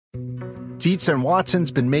Dietz and Watson's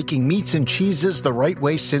been making meats and cheeses the right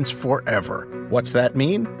way since forever. What's that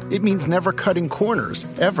mean? It means never cutting corners,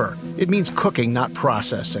 ever. It means cooking, not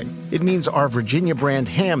processing. It means our Virginia brand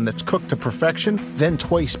ham that's cooked to perfection, then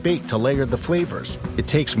twice baked to layer the flavors. It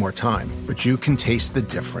takes more time, but you can taste the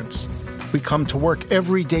difference. We come to work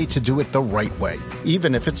every day to do it the right way,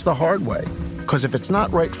 even if it's the hard way. Because if it's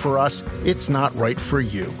not right for us, it's not right for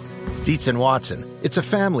you. Dietz and Watson, it's a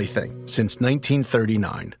family thing since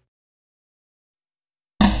 1939.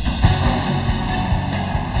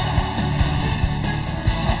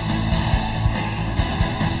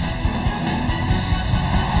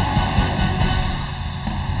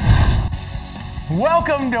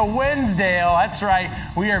 Welcome to Winsdale. That's right.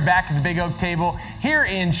 We are back at the Big Oak Table here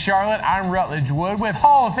in Charlotte. I'm Rutledge Wood with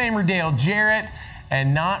Hall of Famer Dale Jarrett,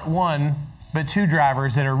 and not one, but two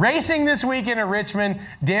drivers that are racing this weekend at Richmond,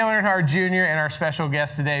 Dale Earnhardt Jr. and our special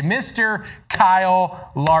guest today, Mr.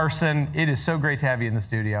 Kyle Larson. It is so great to have you in the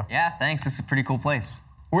studio. Yeah, thanks. It's a pretty cool place.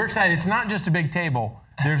 We're excited. It's not just a big table.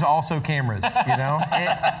 There's also cameras, you know?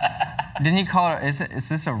 Didn't you call it, is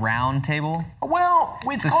this a round table? Well,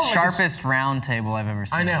 it's the called sharpest round table I've ever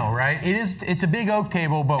seen. I know, right? It's a big oak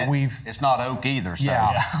table, but It's not oak either,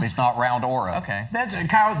 so it's not round or oak. Okay.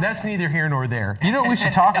 Kyle, that's neither here nor there. You know what we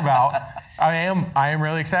should talk about? I am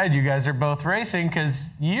really excited you guys are both racing because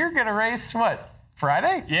you're going to race, what,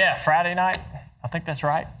 Friday? Yeah, Friday night. I think that's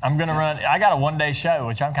right. I'm going to run. I got a one-day show,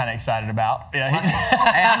 which I'm kind of excited about. Yeah.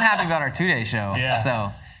 Hey, I'm happy about our two-day show. Yeah.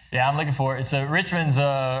 So. Yeah, I'm looking for it. So Richmond's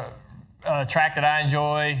a track that I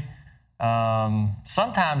enjoy.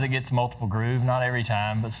 Sometimes it gets multiple groove, not every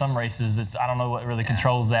time, but some races, I don't know what really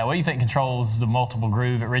controls that. What do you think controls the multiple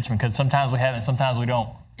groove at Richmond? Because sometimes we have it, sometimes we don't.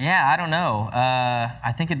 Yeah, I don't know.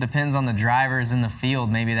 I think it depends on the drivers in the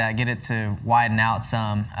field, maybe that get it to widen out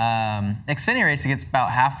some. Xfinity race, it gets about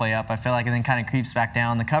halfway up, I feel like, and then kind of creeps back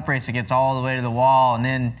down. The Cup race, it gets all the way to the wall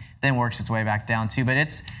and then works its way back down too. But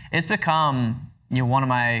it's become one of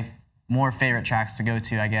my more favorite tracks to go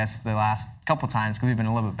to, I guess, the last couple times because we've been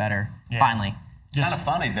a little bit better, finally. It's kind of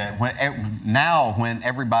funny that when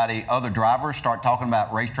everybody, other drivers start talking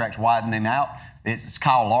about racetracks widening out, it's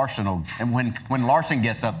Kyle Larson. And when Larson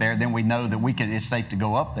gets up there, then we know that it's safe to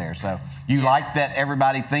go up there. So you like that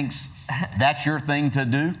everybody thinks that's your thing to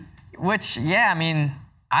do? Which, yeah, I mean,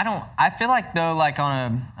 I feel like though, like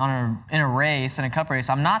in a race, in a cup race,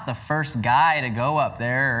 I'm not the first guy to go up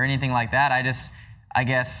there or anything like that. I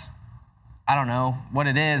guess, I don't know what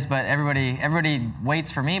it is, but everybody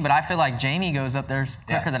waits for me. But I feel like Jamie goes up there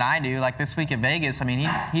quicker than I do. Like this week at Vegas, I mean,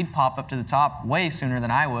 he'd pop up to the top way sooner than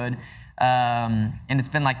I would. And it's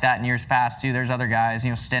been like that in years past too. There's other guys,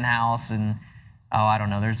 Stenhouse and I don't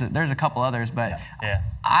know. There's a couple others, but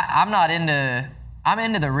I'm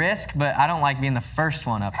into the risk, but I don't like being the first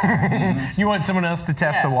one up there. You want someone else to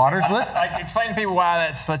test the waters? Let's explain to people why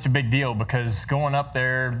that's such a big deal, because going up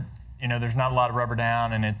there, there's not a lot of rubber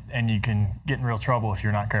down, and you can get in real trouble if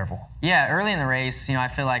you're not careful. Yeah, early in the race, I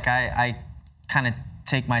feel like I kind of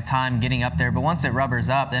take my time getting up there, but once it rubbers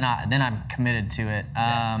up, then I'm committed to it.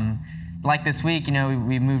 Like this week,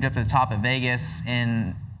 we moved up to the top at Vegas,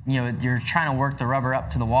 and you're trying to work the rubber up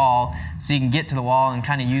to the wall so you can get to the wall and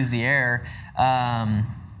kind of use the air.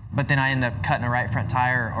 But then I end up cutting a right front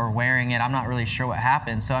tire or wearing it. I'm not really sure what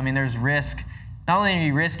happened. So, I mean, there's risk. Not only are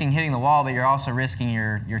you risking hitting the wall, but you're also risking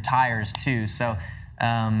your tires too. So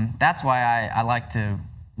that's why I like to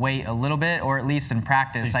wait a little bit, or at least in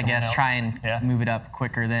practice, I guess, try and move it up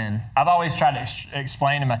quicker then. I've always tried to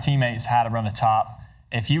explain to my teammates how to run a top.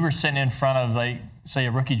 If you were sitting in front of, say,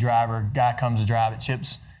 a rookie driver, guy comes to drive at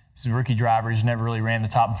Chips, he's a rookie driver, he's never really ran the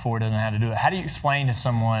top before, doesn't know how to do it. How do you explain to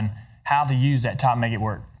someone how to use that top and make it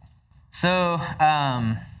work? So,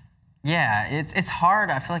 it's hard.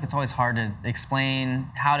 I feel like it's always hard to explain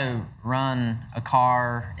how to run a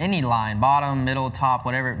car, any line, bottom, middle, top,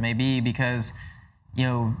 whatever it may be, because,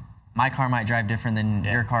 my car might drive different than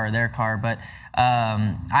your car or their car. But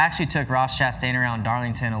I actually took Ross Chastain around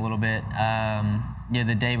Darlington a little bit,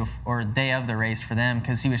 the day before or day of the race for them,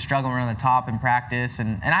 because he was struggling around the top in practice,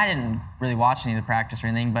 and I didn't really watch any of the practice or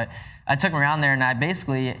anything, but I took him around there, and I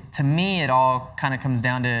basically, to me, it all kind of comes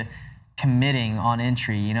down to committing on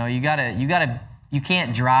entry. You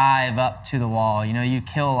can't drive up to the wall. You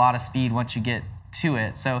kill a lot of speed once you get to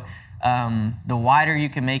it. So the wider you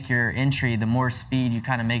can make your entry, the more speed you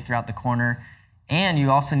kind of make throughout the corner, and you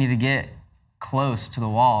also need to get close to the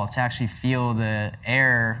wall to actually feel the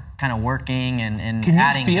air kind of working and can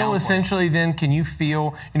adding you feel downforce. Essentially then, can you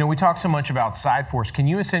feel, we talk so much about side force, can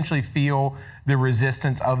you essentially feel the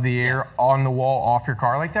resistance of the air on the wall off your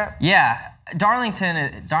car like that? Yeah.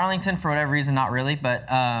 Darlington, for whatever reason, not really, but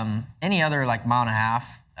any other mile and a half,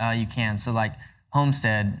 you can. So like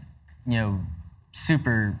Homestead,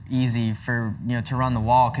 super easy for to run the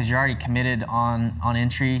wall because you're already committed on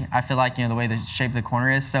entry. I feel like the way the shape of the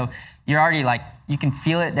corner is, so you're already like you can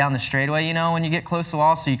feel it down the straightaway. When you get close to the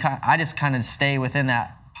wall, so I just kind of stay within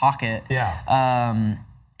that pocket. Yeah.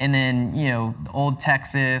 And then Old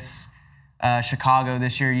Texas, Chicago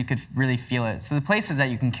this year, you could really feel it. So the places that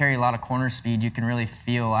you can carry a lot of corner speed, you can really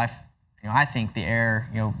feel. I think the air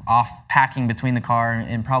off packing between the car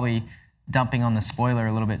and probably dumping on the spoiler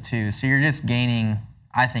a little bit too. So you're just gaining,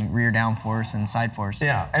 I think, rear downforce and side force.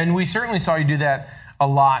 Yeah, and we certainly saw you do that a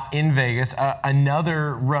lot in Vegas.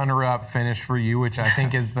 Another runner-up finish for you, which I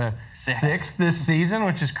think is the sixth this season,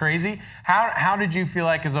 which is crazy. How did you feel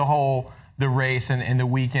like as a whole the race and the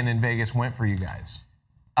weekend in Vegas went for you guys?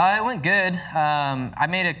 It went good.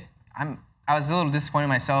 I was a little disappointed in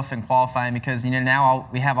myself in qualifying because now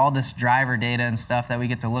we have all this driver data and stuff that we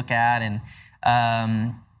get to look at, and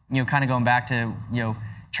kind of going back to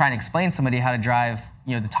trying to explain to somebody how to drive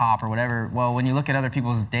the top or whatever. Well, when you look at other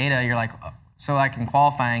people's data, you're like, so like in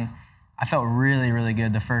qualifying, I felt really, really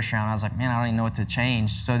good the first round. I was like, man, I don't even know what to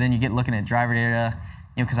change. So then you get looking at driver data,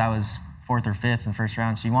 because I was 4th or 5th in the first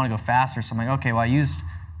round, so you want to go faster. So I'm like, okay, well, I used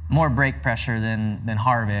more brake pressure than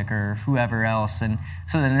Harvick or whoever else. And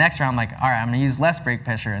so then the next round, I'm like, all right, I'm going to use less brake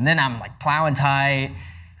pressure. And then I'm like plowing tight.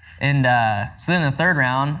 And so then the third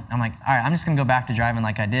round, I'm like, all right, I'm just going to go back to driving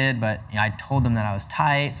like I did. But I told them that I was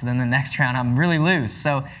tight. So then the next round, I'm really loose.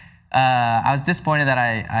 So I was disappointed that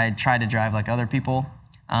I tried to drive like other people.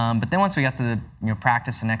 But then once we got to the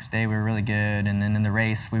practice the next day, we were really good. And then in the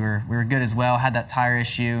race, we were good as well. Had that tire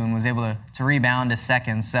issue and was able to rebound to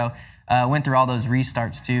second. So went through all those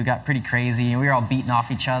restarts too. Got pretty crazy. We were all beating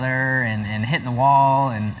off each other and hitting the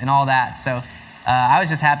wall and all that. So I was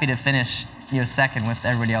just happy to finish second with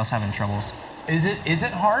everybody else having troubles. Is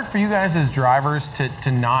it hard for you guys as drivers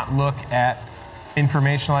to not look at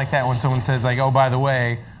information like that when someone says like, oh, by the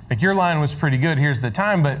way, like your line was pretty good, here's the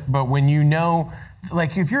time, but when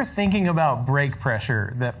like if you're thinking about brake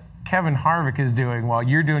pressure that Kevin Harvick is doing while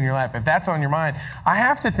you're doing your lap, if that's on your mind, I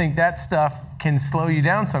have to think that stuff can slow you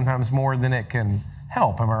down sometimes more than it can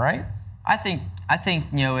help. Am I right? I think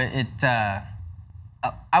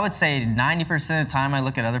I would say 90% of the time I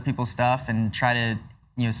look at other people's stuff and try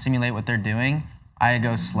to simulate what they're doing. I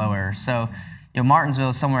go slower. So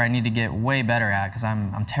Martinsville is somewhere I need to get way better at because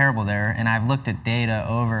I'm terrible there. And I've looked at data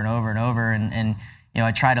over and over and over, and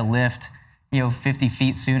I try to lift 50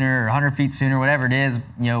 feet sooner or 100 feet sooner, whatever it is,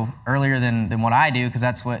 earlier than what I do, because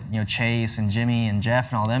that's what Chase and Jimmy and Jeff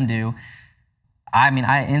and all them do. I mean,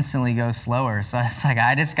 I instantly go slower. So it's like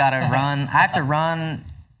I just gotta run. I have to run.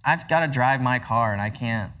 I've got to drive my car, and I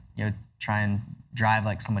can't try and drive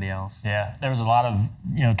like somebody else. Yeah, there was a lot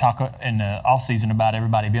of talk in the off season about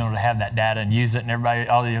everybody being able to have that data and use it, and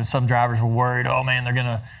everybody, some drivers were worried. Oh man, they're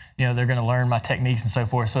gonna learn my techniques and so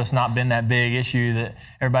forth. So it's not been that big issue that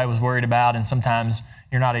everybody was worried about, and sometimes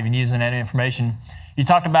you're not even using that information. You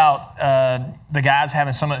talked about the guys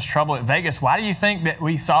having so much trouble at Vegas. Why do you think that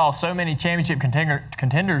we saw so many championship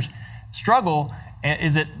contenders struggle?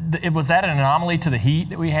 Was that an anomaly to the heat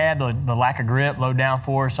that we had, the lack of grip, low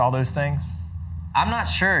downforce, all those things? I'm not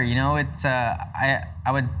sure.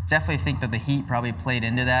 I would definitely think that the heat probably played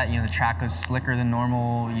into that. The track was slicker than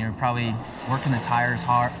normal. Probably working the tires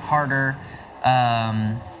harder.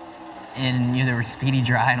 And there was speedy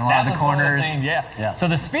dry in a lot of the corners. One of the things, yeah. So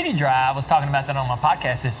the speedy dry, I was talking about that on my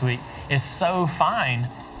podcast this week, is so fine.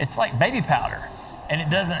 It's like baby powder, and it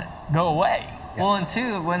doesn't go away. Yeah. Well, and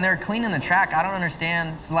two, when they're cleaning the track, I don't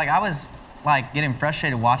understand. So I was getting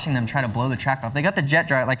frustrated watching them try to blow the track off. They got the jet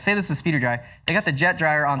dryer, say this is speeder dry. They got the jet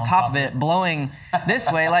dryer on top of it, blowing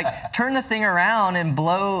this way. Turn the thing around and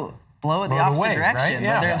blow it the opposite direction. Right?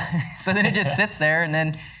 Yeah. So then it just sits there, and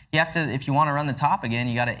then you have to, if you want to run the top again,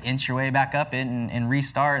 you got to inch your way back up it and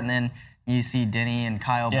restart, and then you see Denny and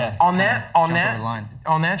Kyle both on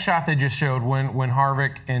that shot they just showed when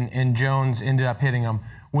Harvick and Jones ended up hitting them.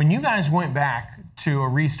 When you guys went back to a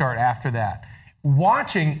restart after that,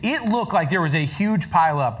 watching, it looked like there was a huge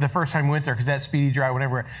pileup the first time we went there because that speedy dry,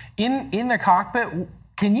 whatever. In the cockpit,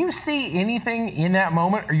 can you see anything in that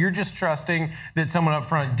moment, or you're just trusting that someone up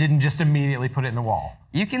front didn't just immediately put it in the wall?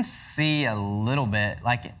 You can see a little bit,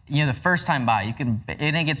 the first time by,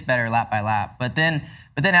 it gets better lap by lap. But then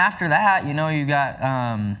after that, you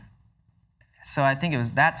got. So I think it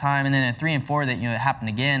was that time, and then at 3 and 4 that it happened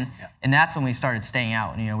again, and that's when we started staying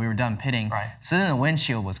out. We were done pitting. Right. So then the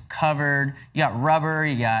windshield was covered. You got rubber.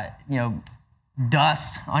 You got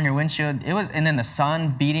dust on your windshield. It was, and then the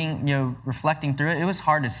sun beating, reflecting through it. It was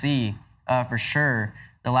hard to see for sure.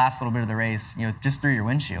 the last little bit of the race, just through your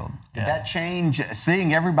windshield. Did that change,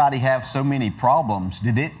 seeing everybody have so many problems,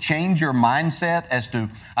 did it change your mindset as to,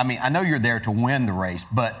 I know you're there to win the race,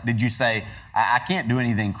 but did you say, I can't do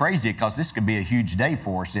anything crazy because this could be a huge day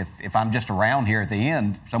for us if I'm just around here at the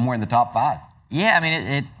end, somewhere in the top 5? Yeah,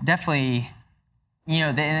 it definitely,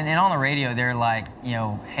 and on the radio, they're like,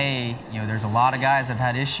 hey, there's a lot of guys that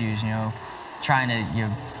have had issues, trying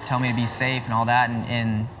to, tell me to be safe and all that,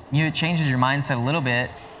 and it changes your mindset a little bit.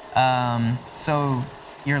 So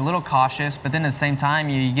you're a little cautious, but then at the same time,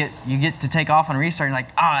 you get to take off on a restart. And you're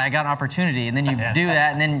like, I got an opportunity, and then you do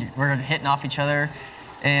that, and then we're hitting off each other,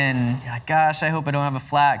 and you're like, gosh, I hope I don't have a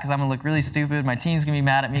flat because I'm gonna look really stupid. My team's gonna be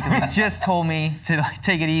mad at me because they just told me to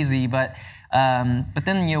take it easy. But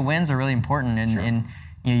then wins are really important, and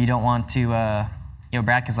you don't want to.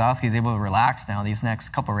 Brad Keselowski is able to relax now these next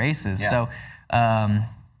couple races, so.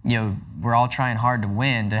 We're all trying hard to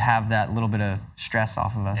win, to have that little bit of stress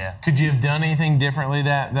off of us. Yeah. Could you have done anything differently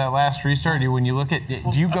that last restart? When you look at,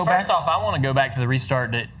 do you go back? First off, I want to go back to the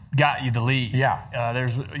restart that got you the lead. Yeah.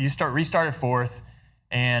 Restarted 4th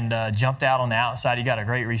and jumped out on the outside. You got a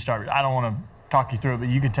great restart. I don't want to talk you through it, but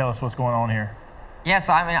you could tell us what's going on here. Yeah,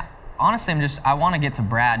 so honestly, I want to get to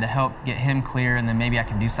Brad to help get him clear, and then maybe I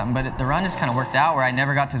can do something. But the run just kind of worked out where I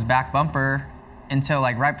never got to his back bumper until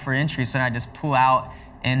right before entry, so then I just pull out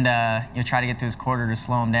and try to get to his quarter to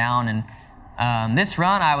slow him down. And this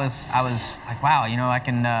run, I was like, wow, I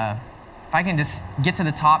can if I can just get to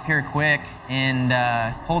the top here quick and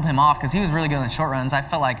hold him off, because he was really good on the short runs. I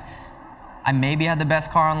felt like I maybe had the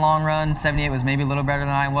best car on long run. 78 was maybe a little better than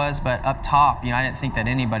I was, but up top, I didn't think that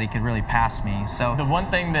anybody could really pass me. So the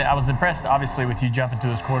one thing that I was impressed, obviously, with you jumping to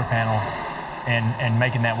his quarter panel and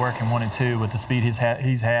making that work in 1 and 2 with the speed he's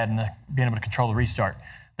had and being able to control the restart.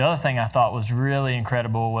 The other thing I thought was really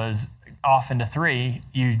incredible was off into 3,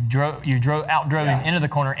 you outdrove him into the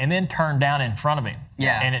corner and then turned down in front of him.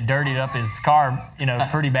 Yeah. And it dirtied up his car,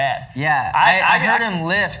 pretty bad. Yeah. I heard him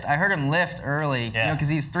lift. I heard him lift early, because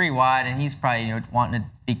he's 3 wide and he's probably wanting to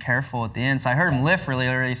be careful at the end. So I heard him lift really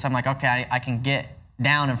early. So I'm like, okay, I can get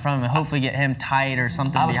down in front of him and hopefully get him tight or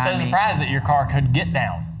something behind me. I was so surprised that your car could get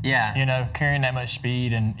down. Yeah. Carrying that much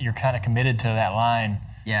speed, and you're kind of committed to that line.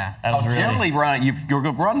 Yeah. That was really... Generally, you're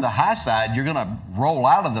going to run the high side, you're going to roll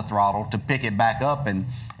out of the throttle to pick it back up and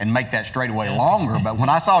make that straightaway longer. But when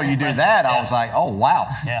I saw you do that, I was like, oh, wow.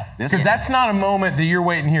 Yeah. Because that's not a moment that you're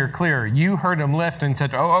waiting here clear. You heard him lift and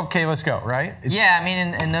said, oh, okay, let's go, right?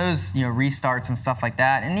 In those restarts and stuff like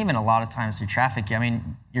that, and even a lot of times through traffic, you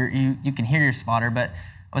can hear your spotter, but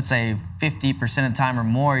I would say 50% of the time or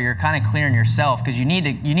more, you're kind of clearing yourself, because you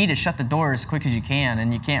need to shut the door as quick as you can,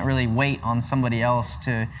 and you can't really wait on somebody else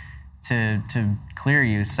to clear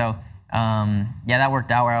you. So that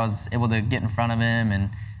worked out where I was able to get in front of him and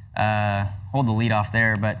hold the lead off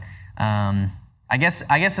there. But I guess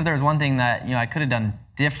if there was one thing that I could have done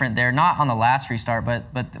different there, not on the last restart,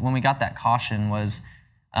 but when we got that caution, was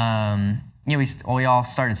we all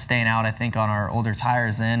started staying out, I think, on our older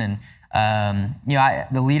tires then, and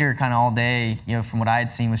the leader kind of all day, from what I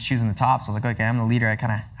had seen, was choosing the top. So I was like, okay, I'm the leader.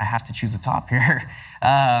 I have to choose the top here.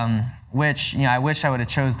 Which, I wish I would have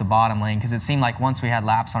chose the bottom lane, because it seemed like once we had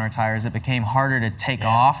laps on our tires, it became harder to take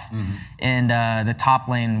off, and the top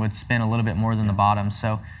lane would spin a little bit more than the bottom.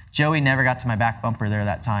 So Joey never got to my back bumper there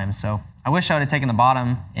that time. So I wish I would have taken the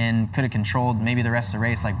bottom and could have controlled maybe the rest of the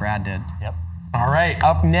race like Brad did. Yep. All right,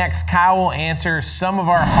 up next, Kyle will answer some of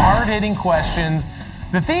our hard-hitting questions.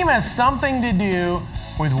 The theme has something to do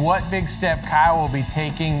with what big step Kyle will be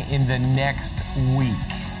taking in the next week.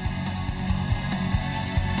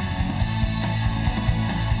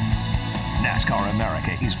 NASCAR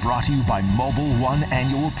America is brought to you by Mobil 1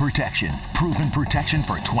 Annual Protection. Proven protection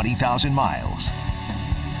for 20,000 miles.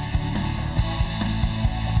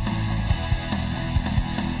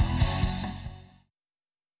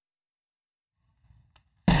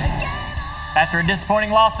 After a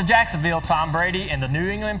disappointing loss to Jacksonville, Tom Brady and the New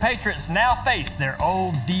England Patriots now face their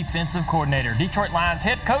old defensive coordinator, Detroit Lions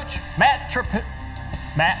head coach Matt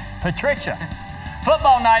Patricia.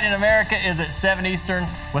 Football night in America is at 7 Eastern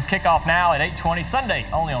with kickoff now at 8:20 Sunday,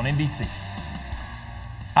 only on NBC.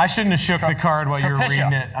 I shouldn't have shook the card while you were Trapicia.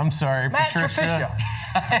 reading it. I'm sorry, Matt Patricia.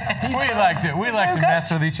 Trapicia. We like to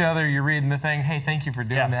mess with each other. You're reading the thing. Hey, thank you for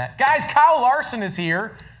doing that. Guys, Kyle Larson is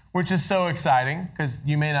here, which is so exciting, because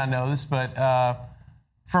you may not know this, but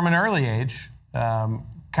from an early age,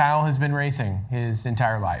 Kyle has been racing his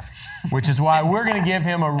entire life, which is why we're going to give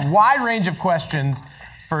him a wide range of questions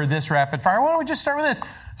for this rapid fire. Why don't we just start with this?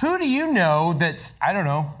 Who do you know that's, I don't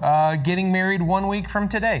know, getting married 1 week from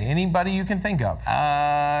today? Anybody you can think of?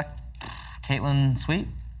 Caitlin Sweet.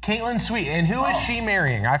 Caitlin Sweet. And who is she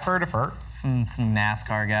marrying? I've heard of her. Some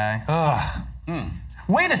NASCAR guy.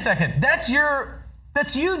 Wait a second. That's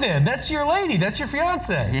you then. That's your lady. That's your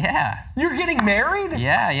fiance. Yeah. You're getting married?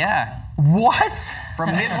 Yeah. What?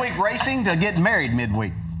 From midweek racing to getting married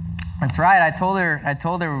midweek. That's right. I told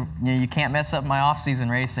her, you can't mess up my off-season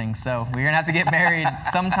racing, so we're gonna have to get married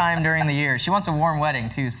sometime during the year. She wants a warm wedding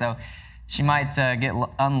too, so she might get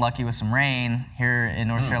unlucky with some rain here in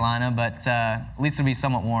North Carolina, but at least it'll be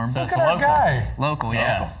somewhat warm. So Look it's at our local. guy. Local,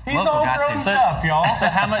 yeah. He's Local all got grown to. up, y'all. So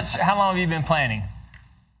how long have you been planning?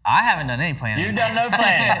 I haven't done any planning. You've done no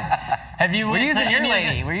planning. Have you? We're using your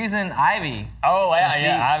lady. We're using Ivy. Oh yeah, So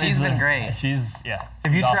yeah. she's been great. She's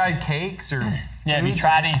Have you awesome. tried cakes or Yeah, have you foods?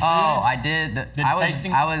 tried any foods? Oh, I did.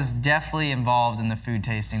 tastings? I was definitely involved in the food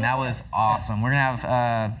tasting. That was awesome. We're gonna have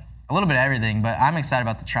a little bit of everything, but I'm excited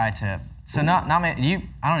about the tri-tip. So not you.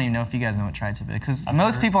 I don't even know if you guys know what tri-tip is, because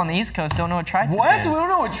most people on the East Coast don't know what tri-tip What? is. We don't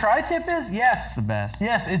know what tri-tip is? Yes. It's the best.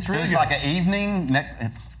 Yes, it's really It's good. like an evening.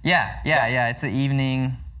 Yeah. It's an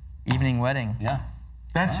evening wedding. Yeah.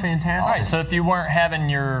 That's fantastic. All right. So if you weren't having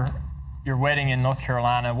your wedding in North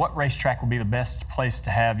Carolina, what racetrack would be the best place to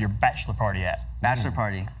have your bachelor party at? Bachelor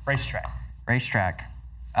party. Racetrack.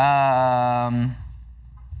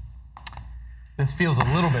 This feels a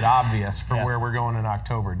little bit obvious for where we're going in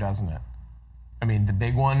October, doesn't it? I mean, the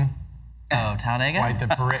big one, Oh, Talladega? quite the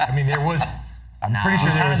parade. I mean, there was. I'm pretty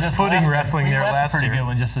sure there was Just footing left- wrestling we there left last a pretty year. good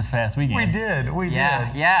one just this past weekend. We did.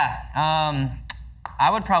 Yeah. I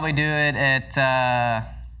would probably do it at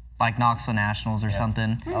like Knoxville Nationals or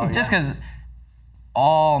something. Just because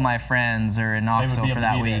all my friends are in Knoxville be for able to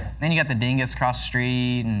that be week. there. Then you got the Dingus across the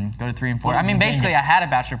street and go to 3 and 4. What I is mean, the basically, Dingus? I had a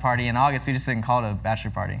bachelor party in August. We just didn't call it a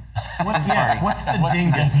bachelor party. What's the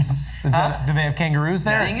dingus? Is that, do they have kangaroos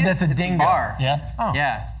there? Dingus? That's a It's dingo. bar. Yeah. Oh.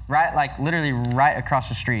 Yeah, right, like literally right across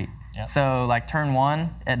the street. Yep. So like turn 1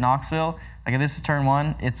 at Knoxville, like if this is turn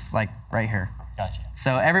 1, it's like right here. Gotcha.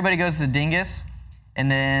 So everybody goes to Dingus, and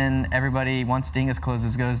then everybody, once Dingus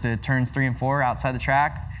closes, goes to turns 3 and 4 outside the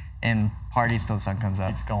track, and parties till the sun comes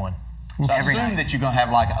up. Keeps going. So I Every assume night. that you're going to have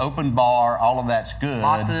like an open bar, all of that's good.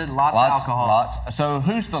 Lots of alcohol. So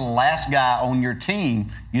who's the last guy on your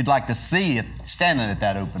team you'd like to see standing at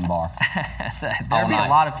that open bar? There'll be night. a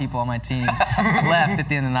lot of people on my team left at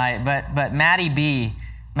the end of the night, but Matty B,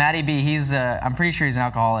 he's I'm pretty sure he's an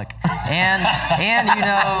alcoholic, and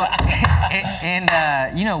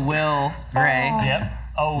you know Will Gray. Yep.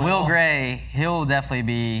 Oh, Will Gray, he'll definitely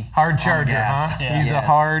be Hard on charger, gas. huh? Yeah. He's a Yes.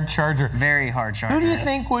 hard charger. Very hard charger. Who do you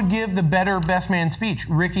think would give the better best man speech?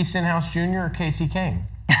 Ricky Stenhouse Jr. or Casey Kane?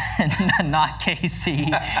 Not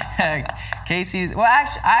Casey. Casey's. Well,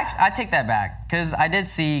 actually, I take that back because I did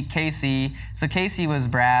see Casey. So Casey was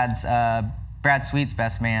Brad Sweet's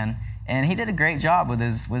best man, and he did a great job with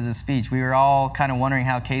his speech. We were all kind of wondering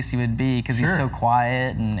how Casey would be because he's Sure. so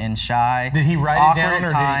quiet and shy. Did he write Awkward it down at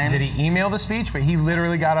or times. did he email the speech? But he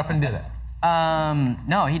literally got up and did it.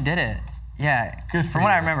 No, he did it. Yeah. Good for From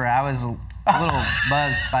what I you. remember, I was a little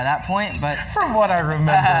buzzed by that point, but From what I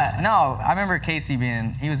remember. no, I remember Casey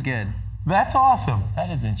he was good. That's awesome. That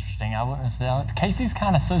is interesting. I wouldn't say Casey's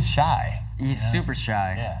kind of so shy. He's super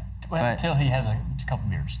shy. Yeah. Well, But- until he has a couple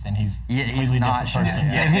beers, then he's Yeah, a he's completely not different shy.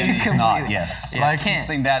 person. Yeah, he's not, Completely. yes. Yeah, Like, Kent.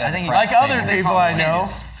 seen that at I think a he's- practice Like other stadium. people I know.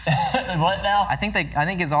 What now? I think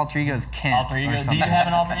his alter ego is Kent. Alter or ego. Do you something. have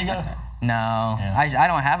an alter ego? No, Yeah. I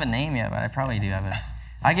don't have a name yet, but I probably do have it.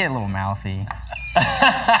 I get a little mouthy.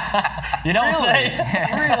 You don't say.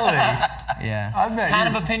 Really? Yeah, I bet Kind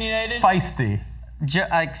you're of opinionated. feisty.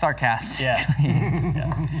 like sarcastic. Yeah.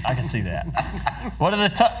 I can see that. What are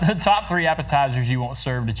the top 3 appetizers you want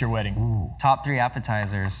served at your wedding? Top 3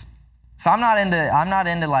 appetizers. So I'm not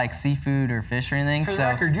into like seafood or fish or anything. For the So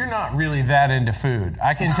record, you're not really that into food.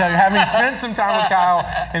 I can tell you, having spent some time with Kyle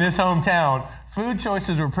in his hometown, food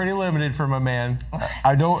choices were pretty limited for my man.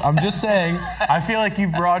 I'm just saying, I feel like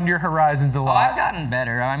you've broadened your horizons a I've lot. gotten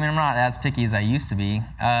better. I mean, I'm not as picky as I used to be.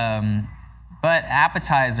 But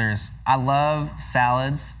appetizers, I love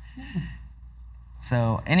salads.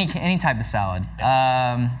 So any type of salad.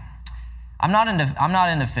 I'm not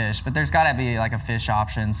into fish, but there's got to be like a fish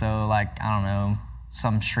option. So like I don't know,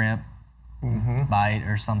 some shrimp bite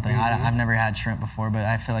or something. I've never had shrimp before, but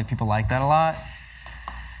I feel like people like that a lot.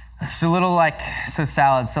 So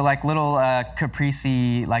salads. So like little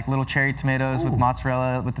caprese, like little cherry tomatoes with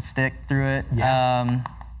mozzarella with the stick through it. Yeah.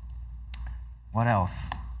 What else?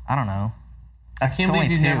 I don't know. That's can't only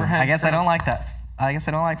believe you've 2. never had I guess I shrimp. don't like that. I guess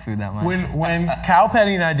I don't like food that much. When Kyle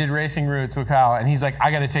Petty and I did Racing Roots with Kyle, and he's like,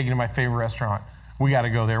 I got to take you to my favorite restaurant. we got to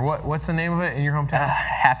go there. What's the name of it in your hometown?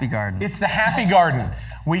 Happy Garden. It's the Happy Garden.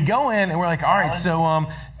 We go in and we're like, all right, so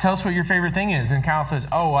tell us what your favorite thing is. And Kyle says,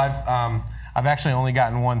 oh, I've actually only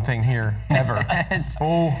gotten one thing here ever.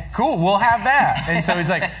 Oh, cool, we'll have that. And so he's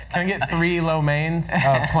like, can I get 3 lo meins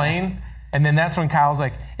plain? And then that's when Kyle's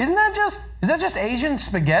like, is that just Asian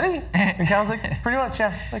spaghetti? And Kyle's like, pretty much,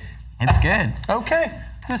 yeah. Like, It's good. okay,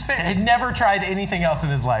 it's his favorite. He'd never tried anything else in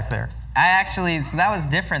his life there. So that was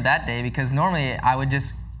different that day because normally I would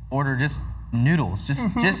just order just noodles,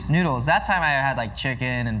 just noodles. That time I had like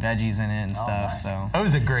chicken and veggies in it and stuff. So That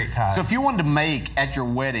was a great time. So if you wanted to make at your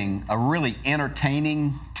wedding a really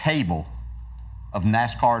entertaining table of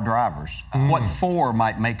NASCAR drivers, what 4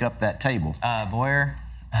 might make up that table? Boyer,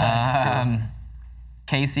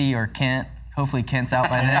 Casey or Kent. Hopefully Kent's out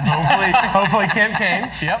by then. hopefully Kent came.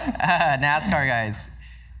 Yep. NASCAR guys.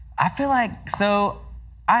 I feel like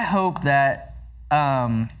I hope that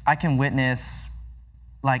I can witness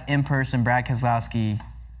like in person Brad Keselowski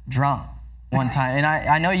drunk one time. And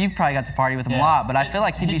I know you've probably got to party with him a lot, but I feel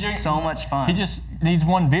like he'd be so much fun. He just needs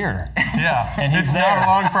 1 beer. Yeah. And he's it's there. not a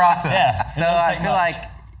long process. Yeah. So I feel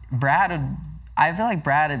like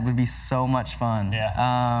Brad would be so much fun.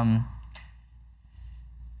 Yeah.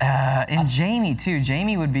 And Jamie too.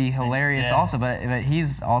 Jamie would be hilarious also, but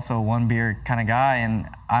he's also a 1 beer kind of guy, and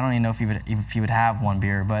I don't even know if he would have 1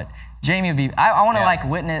 beer. But Jamie would be. I want to like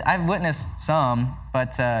witness. I've witnessed some,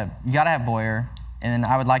 but you gotta have Boyer, and then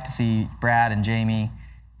I would like to see Brad and Jamie,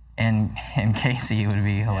 and Casey would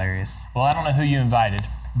be hilarious. Well, I don't know who you invited,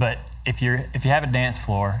 but if you have a dance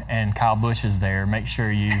floor and Kyle Busch is there, make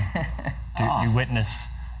sure you you witness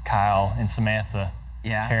Kyle and Samantha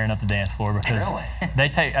tearing up the dance floor because they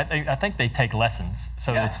take. I think they take lessons.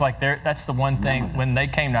 So it's like that's the one thing when they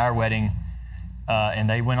came to our wedding, and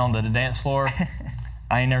they went on to the dance floor.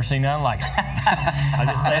 I ain't never seen nothing like it. I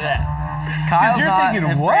just say that. Kyle's you're not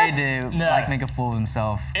thinking, afraid what? to No. like make a fool of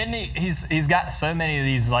himself. And he's got so many of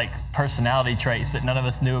these like personality traits that none of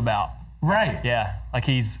us knew about. Right. Yeah, like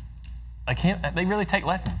he's like him. They really take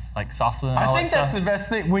lessons, like salsa and all I think that that's stuff. the best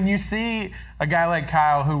thing. When you see a guy like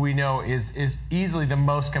Kyle, who we know is easily the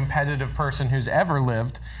most competitive person who's ever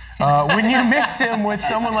lived, when you mix him with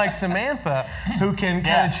someone like Samantha, who can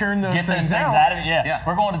kind of churn those Get things out. out of it. Yeah.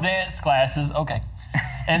 We're going to dance classes. Okay.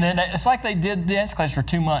 And then it's like they did dance class for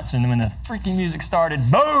 2 months, and then when the freaking music started,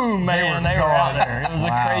 boom, man, they were out there. It was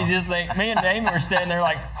the craziest thing. Me and Amy were standing there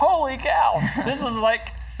like, holy cow,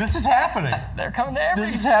 this is happening. They're coming to every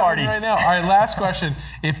This is party happening right now. All right, last question.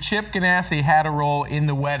 If Chip Ganassi had a role in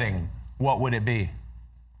the wedding, what would it be?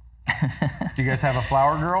 Do you guys have a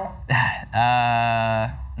flower girl?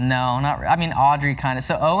 No, not. I mean, Audrey kind of.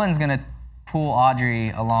 So Owen's gonna pull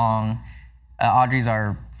Audrey along. Audrey's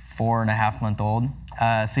our 4.5-month-old,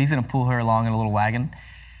 so he's gonna pull her along in a little wagon.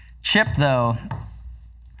 Chip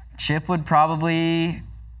would probably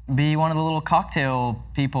be one of the little cocktail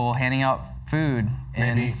people handing out food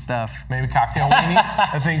and stuff. Maybe cocktail weenies.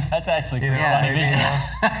 I think That's actually pretty Yeah, funny.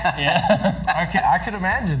 maybe, Yeah. I could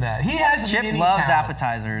imagine that. He has Chip many loves talents.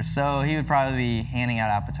 appetizers, so he would probably be handing out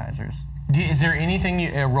appetizers. Is there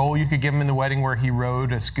a role you could give him in the wedding where he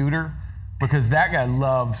rode a scooter? Because that guy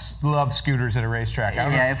loves scooters at a racetrack. I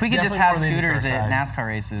don't know, Yeah, if we could just definitely have more than the scooters IndyCar at side. NASCAR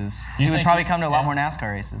races, You he would think probably he- come to a lot yeah. more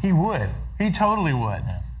NASCAR races. He would. He totally would.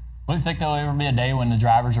 Do you think there'll ever be a day when the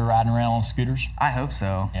drivers are riding around on scooters? I hope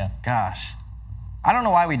so. Yeah. Gosh. I don't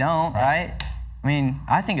know why we don't, right? I mean,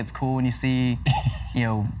 I think it's cool when you see,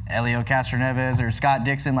 Elio Castroneves or Scott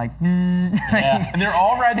Dixon like, Yeah. And they're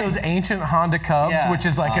all riding those ancient Honda Cubs, Yeah. which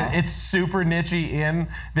is like it's super niche-y in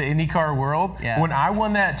the IndyCar world. Yeah. When I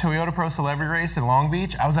won that Toyota Pro Celebrity race in Long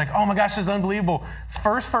Beach, I was like, oh my gosh, this is unbelievable.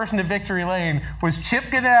 First person to victory lane was Chip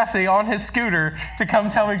Ganassi on his scooter to come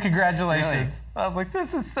tell me congratulations. I was like,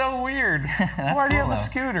 this is so weird. Why do you have cool, a though.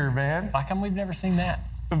 scooter, man? How come we've never seen that?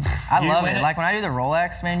 I You love win it. it. Like when I do the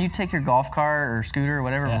Rolex, man, you take your golf cart or scooter or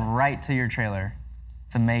whatever Yeah. right to your trailer.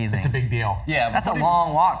 It's amazing. It's a big deal. Yeah. That's a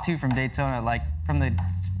long walk too from Daytona, like from the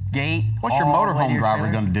gate. What's your all the way to motorhome your driver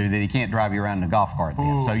trailer. going to do that he can't drive you around in a golf cart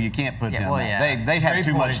then? So you can't put Yeah, him well, out. yeah. They have Great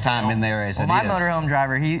too much point, time Dale. in there as Well, it my is. motorhome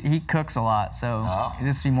driver, he cooks a lot, so it'd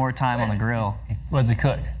just be more time on the grill. What does he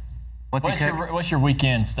cook? What's he cook? What's your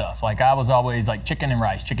weekend stuff? Like I was always like chicken and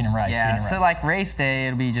rice, chicken and rice. Yeah, chicken and so rice. like race day,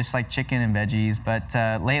 it'll be just like chicken and veggies. But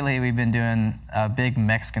lately, we've been doing a big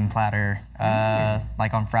Mexican platter,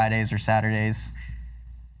 like on Fridays or Saturdays.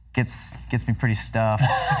 Gets me pretty stuffed.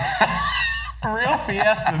 Real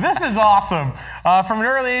fiesta. This is awesome. From an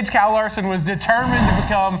early age, Kyle Larson was determined to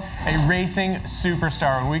become a racing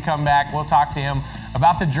superstar. When we come back, we'll talk to him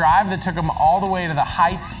about the drive that took him all the way to the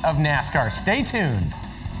heights of NASCAR. Stay tuned.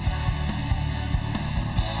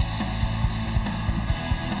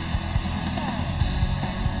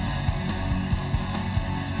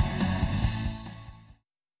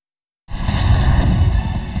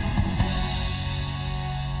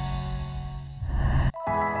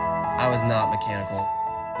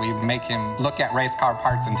 We make him look at race car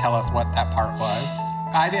parts and tell us what that part was.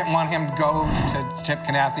 I didn't want him to go to Chip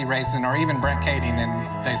Ganassi Racing or even Brent Kading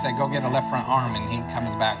and they say, go get a left front arm, and he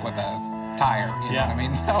comes back with a tire, you know what I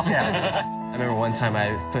mean? So, I remember one time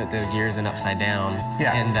I put the gears in upside down,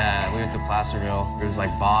 and we went to Placerville. It was like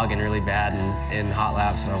bog and really bad in hot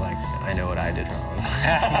laps, and I was like, I know what I did wrong.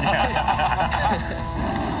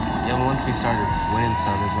 Once we started winning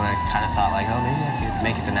some is when I kind of thought like, oh, maybe I could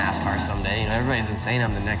make it to NASCAR someday. Everybody's been saying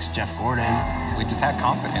I'm the next Jeff Gordon. We just had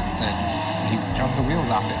confidence that he jumped the wheels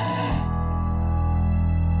off it.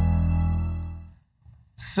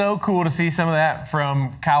 So cool to see some of that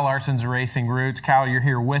from Kyle Larson's racing roots. Kyle, you're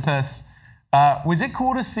here with us. Was it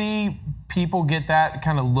cool to see people get that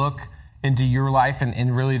kind of look into your life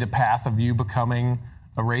and really the path of you becoming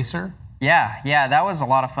a racer? Yeah, that was a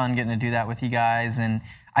lot of fun getting to do that with you guys. And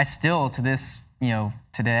I still, to this,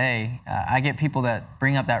 today, I get people that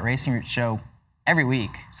bring up that Racing Roots show every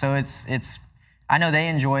week. So it's I know they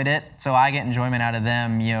enjoyed it, so I get enjoyment out of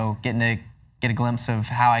them, getting to get a glimpse of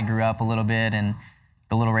how I grew up a little bit and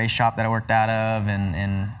the little race shop that I worked out of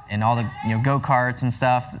and all the go-karts and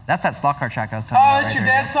stuff. That's that slot car track I was telling you about. Oh, that's your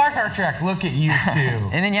dad's slot car track. Look at you two.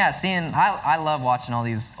 And then I love watching all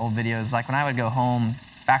these old videos. Like when I would go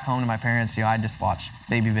back home to my parents, I just watch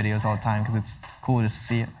baby videos all the time because it's cool just to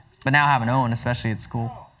see it. But now having Owen, especially, it's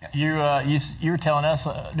cool. You were telling us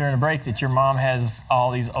during the break that your mom has all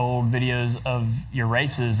these old videos of your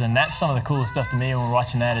races, and that's some of the coolest stuff to me when we're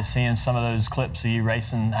watching that is seeing some of those clips of you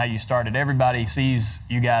racing, how you started. Everybody sees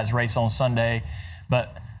you guys race on Sunday,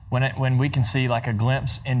 but when we can see like a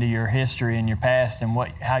glimpse into your history and your past and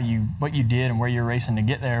what you did and where you're racing to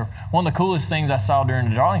get there. One of the coolest things I saw during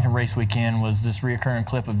the Darlington race weekend was this reoccurring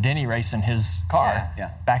clip of Denny racing his car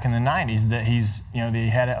back in the 90s that that he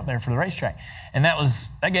had out there for the racetrack. And that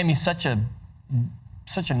gave me such a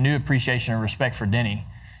new appreciation and respect for Denny.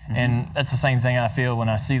 Mm-hmm. And that's the same thing I feel when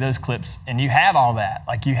I see those clips. And you have all that.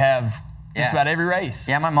 Like you have just about every race.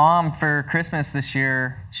 Yeah, my mom for Christmas this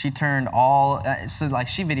year, she turned she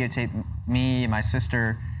videotaped me and my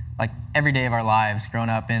sister like every day of our lives growing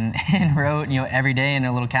up and wrote, every day in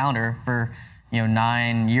a little calendar for,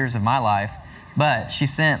 9 years of my life. But she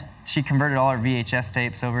converted all our VHS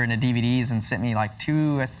tapes over into DVDs and sent me like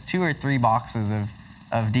two or three boxes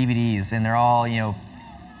of DVDs, and they're all,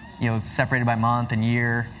 separated by month and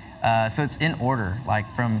year. So it's in order, like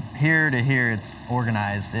from here to here, it's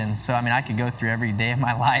organized. And so, I could go through every day of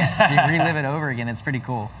my life, relive it over again. It's pretty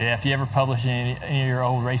cool. Yeah, if you ever publish any of your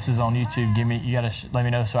old races on YouTube, you got to let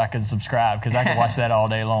me know so I can subscribe because I can watch that all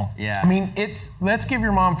day long. Yeah. Let's give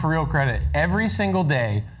your mom for real credit. Every single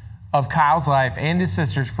day of Kyle's life and his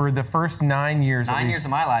sister's for the first 9 years. 9 years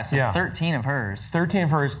of my life, so 13 of hers. 13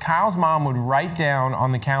 of hers. Kyle's mom would write down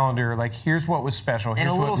on the calendar, like, here's what was special.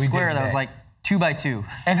 Here's in a little square that was like 2 by 2.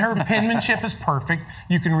 And her penmanship is perfect.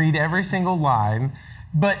 You can read every single line.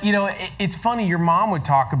 But, it's funny. Your mom would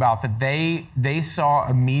talk about that they saw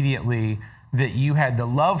immediately that you had the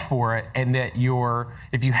love for it and that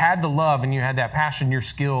if you had the love and you had that passion, your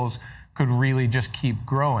skills could really just keep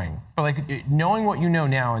growing. But, like, knowing what you know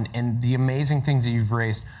now and the amazing things that you've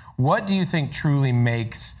raced, what do you think truly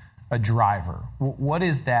makes a driver? What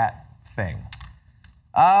is that thing?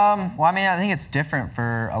 I think it's different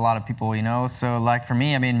for a lot of people, So, like, for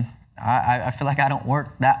me, I feel like I don't work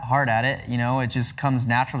that hard at it, It just comes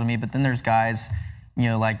natural to me. But then there's guys,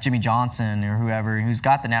 like Jimmy Johnson or whoever, who's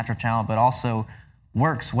got the natural talent, but also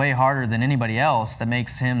works way harder than anybody else that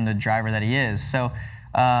makes him the driver that he is. So,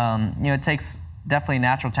 it takes definitely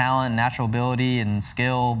natural talent, natural ability, and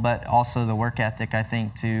skill, but also the work ethic, I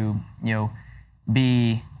think, to,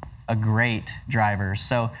 be a great driver.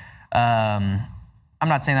 So, I'm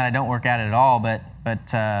not saying that I don't work at it at all, but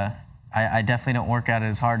I definitely don't work at it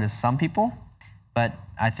as hard as some people. But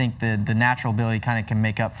I think the natural ability kind of can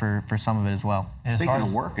make up for some of it as well. Speaking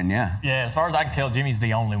of working, Yeah, as far as I can tell, Jimmy's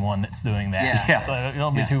the only one that's doing that. Yeah. So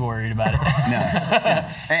don't be too worried about it.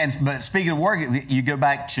 No. But speaking of work, you go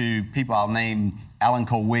back to people I'll name. Alan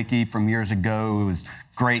Kulwicki from years ago, who was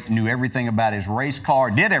great, knew everything about his race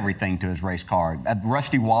car, did everything to his race car.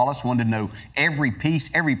 Rusty Wallace wanted to know every piece,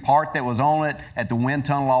 every part that was on it at the wind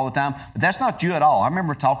tunnel all the time. But that's not you at all. I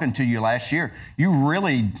remember talking to you last year. You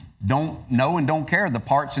really don't know and don't care the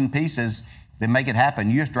parts and pieces that make it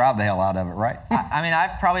happen. You just drive the hell out of it, right?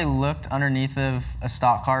 I've probably looked underneath of a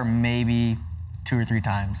stock car maybe 2 or 3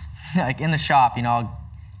 times. Like in the shop, I'll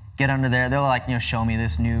get under there. They'll show me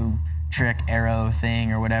this new trick arrow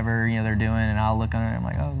thing or whatever they're doing, and I'll look under it. I'm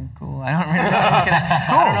like, oh, cool. I don't really know what I'm looking at.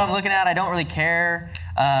 I don't know what I'm looking at. I don't really care.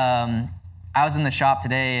 I was in the shop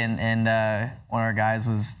today, and one of our guys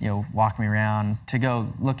was walking me around to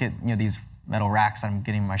go look at these metal racks that I'm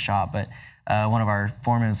getting in my shop. But one of our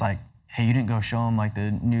foremen was like, hey, you didn't go show them like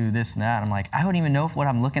the new this and that. And I'm like, I wouldn't even know what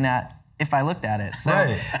I'm looking at if I looked at it. So,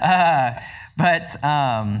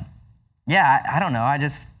 yeah, I don't know.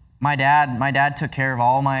 My dad took care of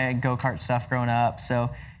all my go-kart stuff growing up. So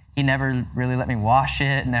he never really let me wash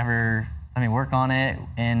it, never let me work on it.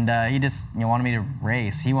 And he just wanted me to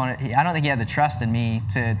race. I don't think he had the trust in me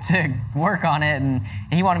to work on it. And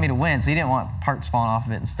he wanted me to win. So he didn't want parts falling off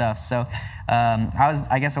of it and stuff. So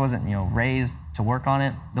I guess I wasn't, raised to work on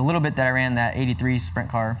it. The little bit that I ran that 83 sprint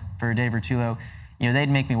car for Dave Vertullo, they'd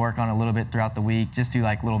make me work on it a little bit throughout the week, just do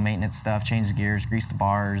like little maintenance stuff, change the gears, grease the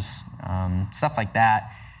bars, stuff like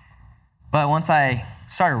that. But once I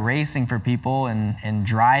started racing for people and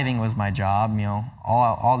driving was my job,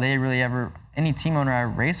 all they really any team owner I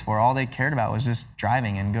raced for, all they cared about was just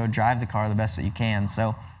driving and go drive the car the best that you can.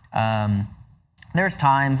 So there's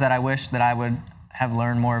times that I wish that I would have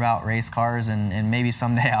learned more about race cars, and maybe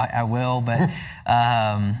someday I will, but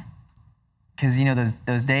because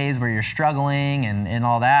those days where you're struggling and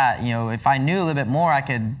all that, if I knew a little bit more, I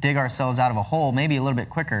could dig ourselves out of a hole maybe a little bit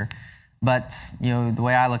quicker. But the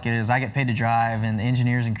way I look at it is I get paid to drive, and the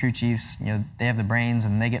engineers and crew chiefs, they have the brains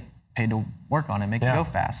and they get paid to work on it, make it go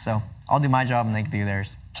fast. So I'll do my job and they can do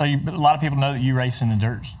theirs. So a lot of people know that you race in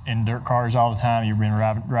dirt cars all the time. You've been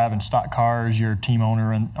driving stock cars. Your team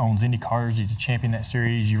owner owns Indy cars. He's a champion in that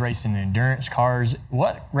series. You race in the cars.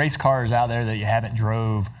 What race cars out there that you haven't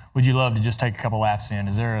drove would you love to just take a couple laps in?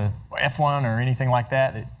 Is there a F1 or anything like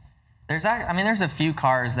that? There's a few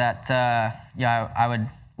cars that I would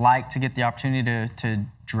like to get the opportunity to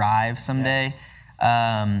drive someday.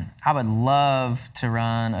 I would love to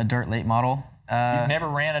run a dirt late model. You've never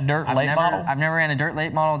ran a dirt late model? I've never ran a dirt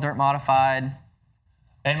late model, dirt modified.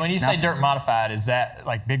 And when you say dirt modified, is that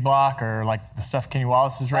like big block or like the stuff Kenny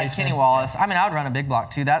Wallace is racing? Kenny Wallace. I would run a big block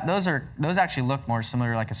too. Those actually look more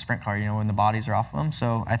similar to like a sprint car, when the bodies are off of them.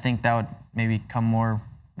 So I think that would maybe come more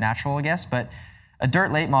natural, I guess. But a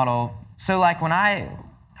dirt late model. So like when I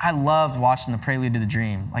loved watching the Prelude to the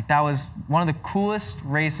Dream. Like that was one of the coolest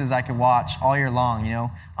races I could watch all year long,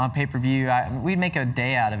 on pay-per-view. We'd make a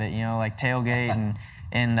day out of it, like tailgate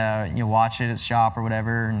and watch it at the shop or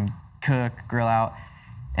whatever and cook, grill out.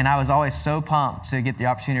 And I was always so pumped to get the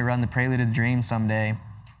opportunity to run the Prelude to the Dream someday.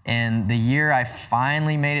 And the year I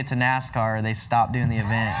finally made it to NASCAR, they stopped doing the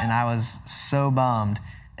event, and I was so bummed.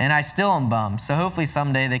 And I still am bummed. So hopefully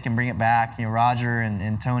someday they can bring it back. Roger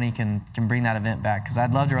and Tony can bring that event back, because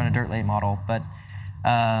I'd love to run a dirt late model. But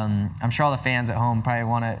I'm sure all the fans at home probably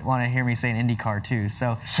want to hear me say an IndyCar too.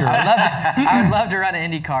 So sure. I would love to run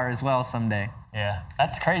an IndyCar as well someday. Yeah,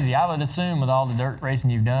 that's crazy. I would assume with all the dirt racing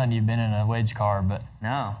you've done, you've been in a wedge car, but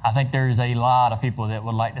no. I think there's a lot of people that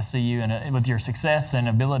would like to see you, and with your success and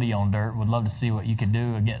ability on dirt, would love to see what you could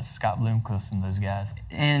do against Scott Bloomquist and those guys.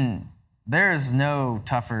 And there's no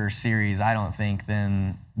tougher series, I don't think,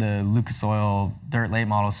 than the Lucas Oil Dirt Late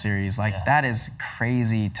Model Series. That is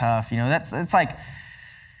crazy tough. It's like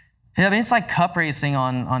cup racing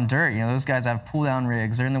on dirt. Those guys have pull down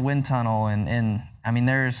rigs. They're in the wind tunnel, and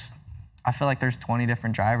I feel like there's 20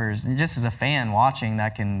 different drivers, and just as a fan watching,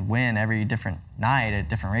 that can win every different night at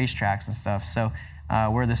different racetracks and stuff. So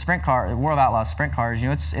where the sprint car, World of Outlaws sprint cars,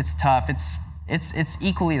 it's tough. It's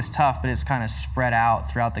equally as tough, but it's kind of spread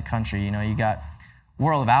out throughout the country. You got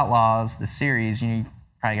World of Outlaws, the series. You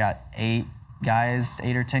probably got 8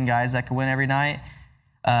 or 10 guys that could win every night.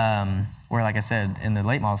 Where, like I said, in the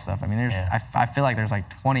late model stuff, I feel like there's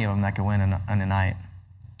like 20 of them that could win in a night.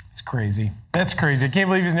 It's crazy. That's crazy. I can't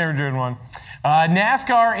believe he's never driven one.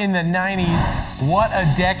 NASCAR in the 90s. What a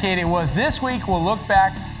decade it was. This week, we'll look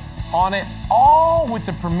back on it all with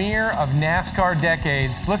the premiere of NASCAR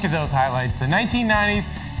Decades. Look at those highlights, the 1990s.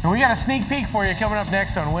 And we got a sneak peek for you coming up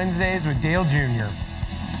next on Wednesdays with Dale Jr.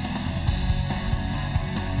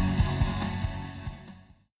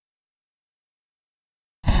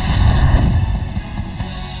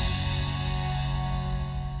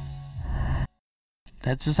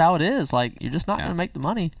 That's just how it is. Like, you're just not going to make the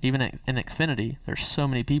money. Even in Xfinity, there's so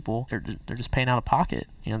many people. They're just paying out of pocket.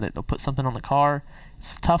 They'll put something on the car.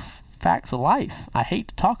 It's tough facts of life. I hate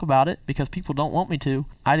to talk about it because people don't want me to.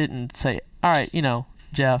 I didn't say, all right,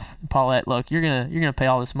 Jeff, Paulette, look, you're gonna pay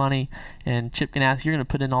all this money, and Chip Ganassi, you're gonna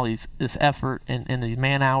put in all this effort and these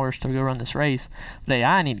man hours to go run this race. But hey,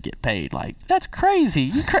 I need to get paid. Like, that's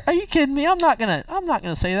crazy. Are you kidding me? I'm not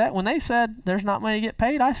gonna say that. When they said there's not money to get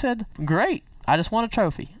paid, I said, great. I just want a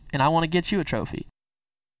trophy, and I want to get you a trophy.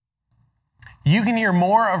 You can hear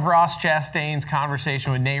more of Ross Chastain's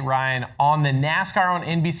conversation with Nate Ryan on the NASCAR on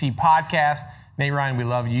NBC podcast. Nate Ryan, we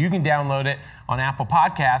love you. You can download it on Apple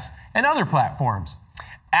Podcasts and other platforms.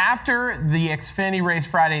 After the Xfinity Race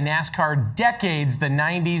Friday NASCAR Decades, the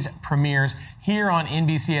 90s premieres here on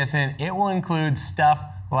NBCSN, it will include stuff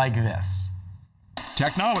like this.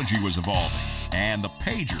 Technology was evolving, and the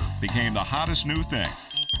pager became the hottest new thing.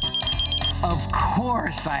 Of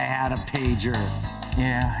course I had a pager.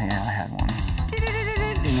 Yeah, I had one.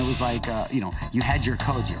 And it was like, you had your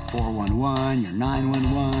codes, your 411, your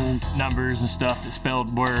 911. Numbers and stuff that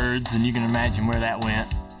spelled words, and you can imagine where that went.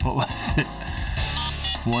 What was it?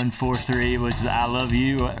 143 was the I love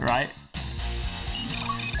you, right?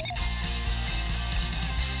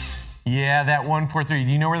 Yeah, that 143.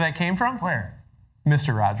 Do you know where that came from? Where?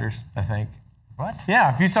 Mr. Rogers, I think. What?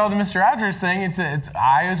 Yeah, if you saw the Mr. Rogers thing, it's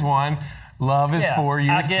I is 1, love is 4,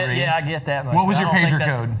 you is 3. Yeah, I get that much. What was your pager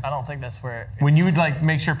code? I don't think that's where. When you would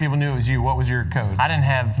make sure people knew it was you, what was your code? I didn't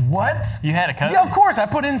have. What? You had a code? Yeah, of course. I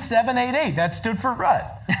put in 788. That stood for RUT.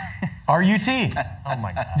 R-U-T. Oh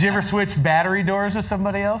my God. Did you ever switch battery doors with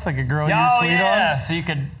somebody else, like a girl you were sweet yeah. on? So you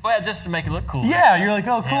could, just to make it look cool. Yeah, you're like,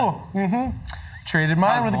 oh, cool. Yeah. Mm-hmm. Traded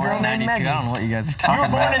mine with a girl named Maggie. I don't know what you guys are talking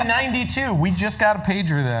about. You were born in 92. We just got a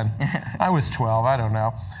pager then. I was 12. I don't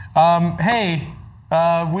know.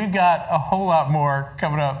 We've got a whole lot more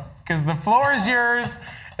coming up because the floor is yours.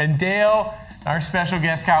 And Dale, our special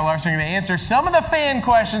guest, Kyle Larson, are going to answer some of the fan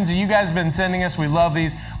questions that you guys have been sending us. We love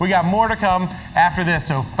these. We got more to come after this,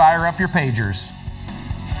 so fire up your pagers.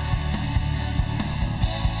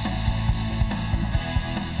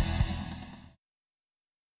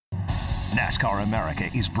 NASCAR America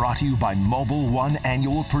is brought to you by Mobile One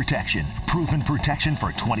Annual Protection. Proven protection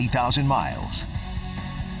for 20,000 miles.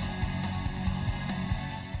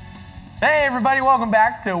 Hey everybody, welcome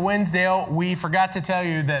back to Winsdale. We forgot to tell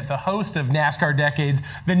you that the host of NASCAR Decades,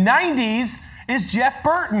 the 90s, is Jeff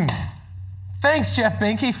Burton. Thanks, Jeff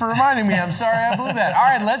Binky, for reminding me. I'm sorry I blew that. All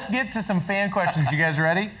right, let's get to some fan questions. You guys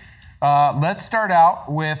ready? Let's start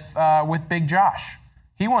out with Big Josh.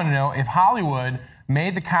 He wanted to know if Hollywood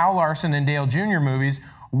made the Kyle Larson and Dale Jr. movies,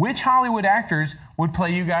 which Hollywood actors would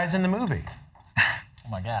play you guys in the movie? Oh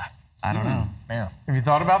my God. I don't know. Yeah. Have you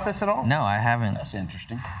thought about this at all? No, I haven't. That's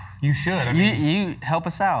interesting. You should. You help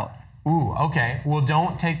us out. Ooh, okay. Well,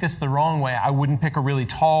 don't take this the wrong way. I wouldn't pick a really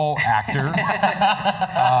tall actor.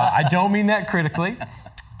 I don't mean that critically.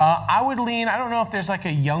 I would lean, I don't know if there's like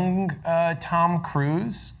a young Tom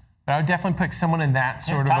Cruise, but I would definitely pick someone in that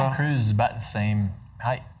sort of Tom Cruise is about the same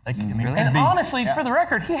height. Really? And honestly, for the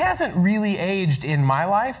record, he hasn't really aged in my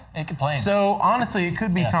life. It could play him. So honestly, it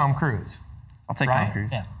could be Tom Cruise. I'll take right? Tom Cruise.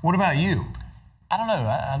 Yeah. What about you? I don't know.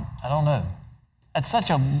 I don't know. That's such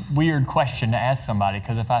a weird question to ask somebody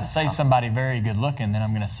because if I say somebody very good looking, then I'm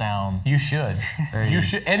going to sound. You should. You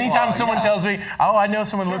should. Anytime someone tells me, "Oh, I know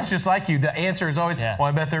someone looks just like you," the answer is always, "Well,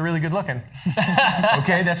 I bet they're really good looking."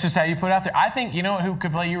 Okay, that's just how you put it out there. I think you know who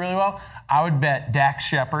could play you really well. I would bet Dax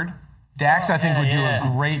Shepard. Dax, I think, would do a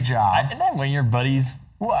great job. Isn't that way you're buddies?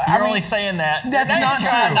 Well, You're only saying that. That's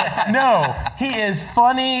not true. No, he is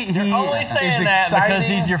funny. You're only saying that because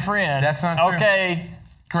he's your friend. That's not true. Okay.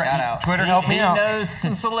 Great. Shout out. Twitter, help me out. He knows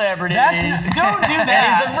some celebrities. Don't do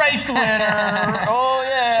that. And he's a race winner. Oh,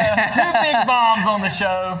 yeah. 2 big bombs on the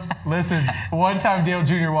show. Listen, one time Dale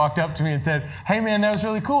Jr. walked up to me and said, "Hey, man, that was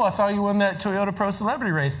really cool. I saw you win that Toyota Pro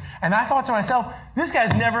Celebrity race." And I thought to myself, this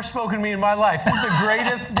guy's never spoken to me in my life. This is the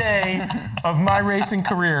greatest day of my racing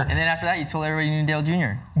career. And then after that, you told everybody you knew Dale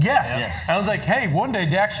Jr. Yes. I was like, hey, one day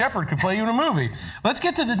Dax Shepard could play you in a movie. Let's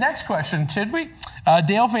get to the next question, should we?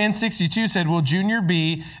 DaleFan62 said, will Junior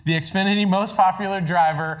be the Xfinity most popular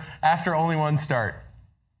driver after only one start?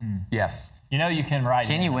 Yes. You know you can write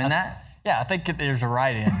in. Can you win that? Yeah, I think there's a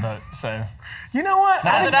write-in vote, so. You know what?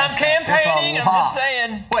 Not that I'm campaigning, I'm just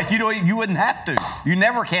saying. Wait, you wouldn't have to. You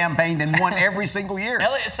never campaiged and won every single year.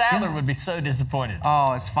 Elliott Sadler would be so disappointed.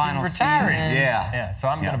 Oh, it's final He's retiring. season. Yeah. So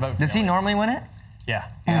I'm going to vote for Does he Elliott. normally win it? Yeah.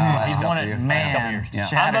 He's won it in the last couple years.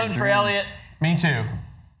 I'm voting for Elliott. Me too.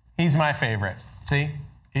 He's my favorite. See?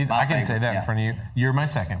 I can say that in front of you. You're my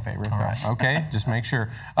second favorite, though. Right. Okay? Just make sure.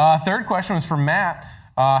 Third question was from Matt.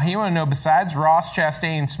 He wanted to know, besides Ross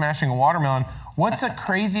Chastain smashing a watermelon, what's the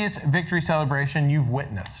craziest victory celebration you've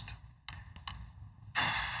witnessed?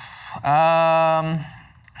 Tyler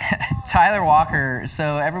Walker.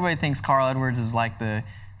 So everybody thinks Carl Edwards is like the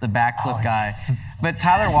backflip guy. But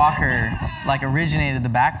Tyler Walker originated the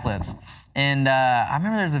backflips. And I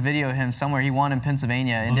remember there's a video of him somewhere. He won in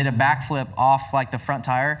Pennsylvania and did a backflip off the front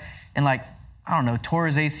tire and I don't know, tore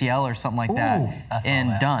his ACL or something like that.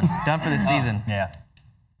 And done for the season. Yeah.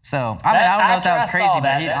 So I don't know if that was crazy, but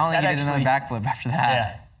I don't think he did another backflip after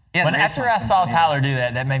that. Yeah. After I saw Tyler do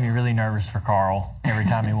that made me really nervous for Carl every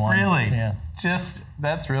time he won. Really? Yeah.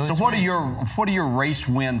 That's really So sweet. what do your race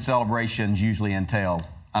win celebrations usually entail?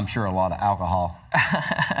 I'm sure a lot of alcohol.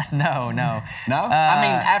 No. No? I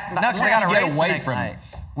mean, after, no, because I got to race away the next from night.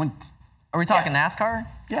 when. Are we talking NASCAR?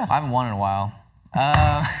 Yeah. I haven't won in a while.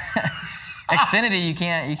 Xfinity, you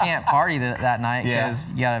can't party that night because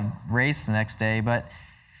you got to race the next day. But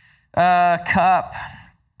Cup,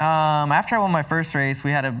 after I won my first race,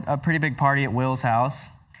 we had a pretty big party at Will's house,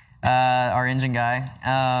 our engine guy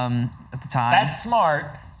at the time. That's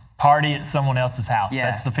smart. Party at someone else's house. Yeah.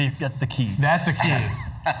 That's the key. That's a key.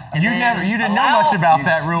 You didn't know much about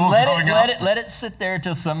that rule. Let it sit there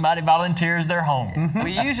till somebody volunteers their home.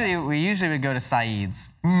 We usually would go to Saeed's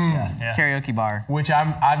Yeah. karaoke bar, Which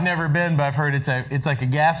I've never been, but I've heard it's like a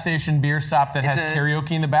gas station beer stop that has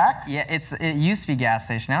karaoke in the back. Yeah, it used to be a gas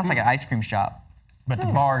station. Now it's like an ice cream shop, But the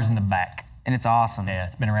bar's in the back. and it's awesome. Yeah,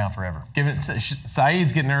 it's been around forever.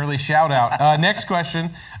 Saeed's getting an early shout out. Next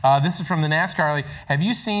question. This is from the NASCAR League. Have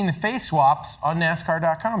you seen the face swaps on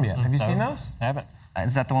NASCAR.com yet? Have you seen those? I haven't.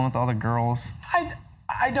 Is that the one with all the girls?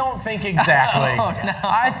 I don't think exactly. Oh, no.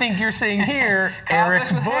 I think you're seeing here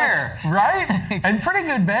Eric with Bush, hair. right? And pretty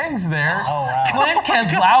good bangs there. Oh, wow. Clint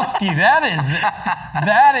Keselowski, that is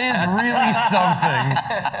really something.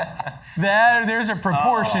 There's a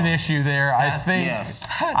proportion issue there, I think. Yes.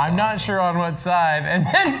 I'm not sure on what side. And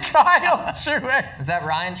then Kyle Truex. Is that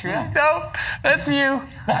Ryan Truex? Nope, that's you.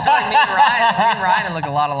 I feel like me and Ryan look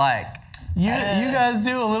a lot alike. You guys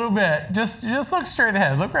do a little bit. Just look straight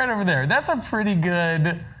ahead. Look right over there. That's a pretty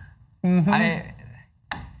good. I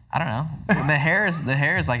don't know. The hair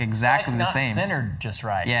is like exactly the same. Centered just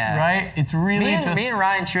right. Yeah. Right? It's really me and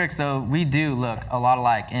Ryan Truex, though, we do look a lot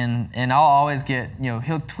alike, and I'll always get,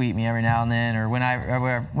 he'll tweet me every now and then, or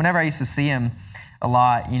whenever I used to see him a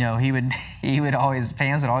lot, he would always,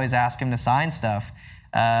 fans would always ask him to sign stuff,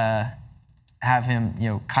 have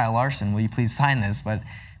him, Kyle Larson, will you please sign this? But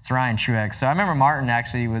it's Ryan Truex. So I remember Martin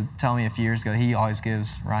actually was telling me a few years ago, he always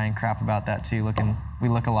gives Ryan crap about that too. We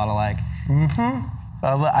look a lot alike.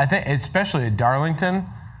 I think, especially at Darlington,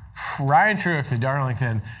 Ryan Truex at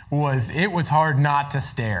Darlington was hard not to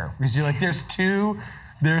stare because you're like, there's two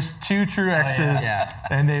Truexes,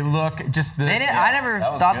 and they look just the. I never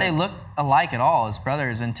thought they looked alike at all as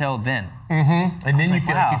brothers until then. Mm-hmm. And then you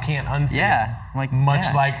feel like you can't unsee it.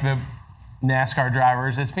 Much like the NASCAR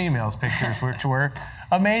drivers as females pictures, which were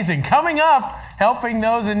amazing. Coming up, helping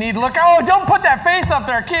those in need. Look, don't put that face up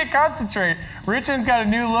there. I can't concentrate. Richmond's got a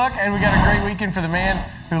new look, and we got a great weekend for the man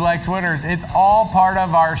who likes winners. It's all part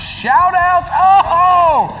of our shout-outs.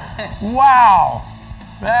 Oh, wow.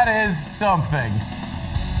 That is something.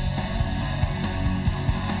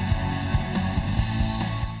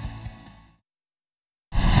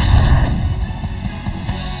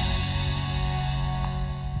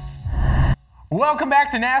 Welcome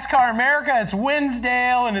back to NASCAR America. It's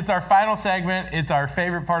Wednesdale, and it's our final segment. It's our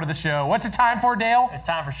favorite part of the show. What's it time for, Dale? It's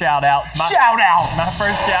time for shout-outs. Shout-outs! My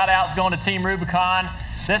first shout-out's going to Team Rubicon.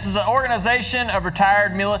 This is an organization of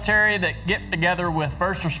retired military that get together with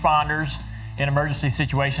first responders in emergency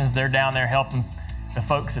situations. They're down there helping the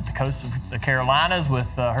folks at the coast of the Carolinas with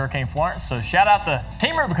Hurricane Florence. So shout out to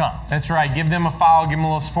Team Rubicon. That's right. Give them a follow. Give them a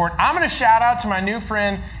little support. I'm going to shout out to my new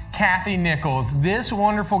friend, Kathy Nichols. This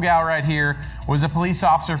wonderful gal right here was a police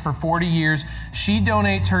officer for 40 years. She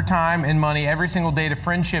donates her time and money every single day to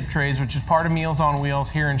Friendship Trays, which is part of Meals on Wheels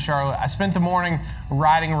here in Charlotte. I spent the morning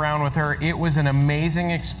riding around with her. It was an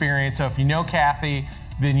amazing experience. So if you know Kathy,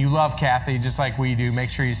 then you love Kathy just like we do. Make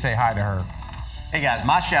sure you say hi to her. Hey guys,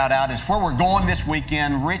 my shout out is where we're going this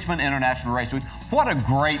weekend, Richmond International Raceway. What a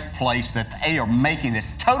great place that they are making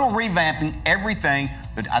this, total revamping everything.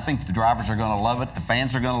 But I think the drivers are going to love it. The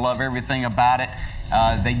fans are going to love everything about it.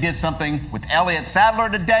 They did something with Elliott Sadler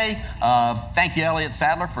today. Thank you, Elliott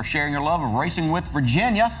Sadler, for sharing your love of racing with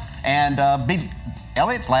Virginia and beat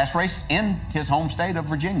Elliott's last race in his home state of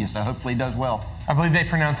Virginia. So hopefully he does well. I believe they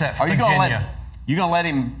pronounce that Are Virginia. you going to let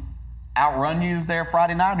him outrun you there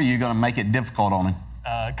Friday night, or are you going to make it difficult on him?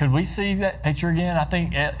 Could we see that picture again? I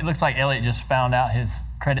think it looks like Elliott just found out his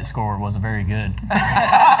credit score wasn't very good.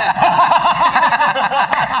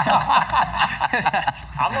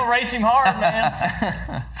 I'm going to race him hard,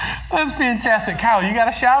 man. That's fantastic. Kyle, you got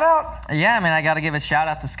a shout out? Yeah, man, I got to give a shout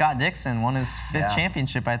out to Scott Dixon. Won his 5th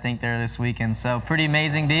championship, I think, there this weekend. So pretty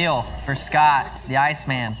amazing deal for Scott, the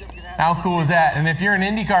Iceman. How cool is that? And if you're an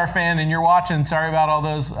IndyCar fan and you're watching, sorry about all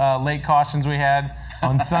those late cautions we had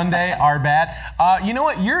on Sunday, our bad. You know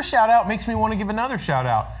what? Your shout out makes me want to give another shout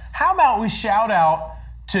out. How about we shout out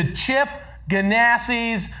to Chip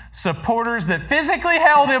Ganassi's supporters that physically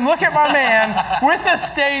held him, look at my man, with the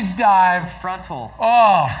stage dive. Frontal.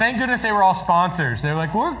 Oh, thank goodness they were all sponsors. They were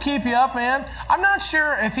like, we'll keep you up, man. I'm not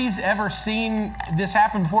sure if he's ever seen this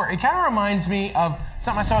happen before. It kind of reminds me of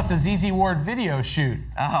something I saw at the ZZ Ward video shoot.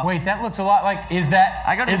 Oh. Wait, that looks a lot like, is that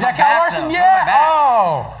Kyle Larson? Though. Yeah.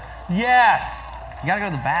 Oh, yes. You gotta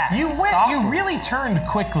go to the back. You really turned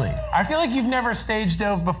quickly. I feel like you've never stage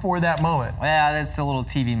dove before that moment. Yeah, that's a little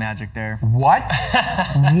TV magic there. What?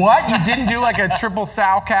 What? You didn't do like a triple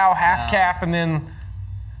sow cow, half calf, and then...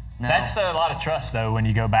 No. That's a lot of trust, though, when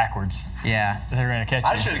you go backwards. Yeah. They're going to catch you.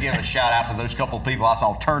 I should have given a shout out to those couple of people I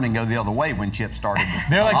saw turn and go the other way when Chip started.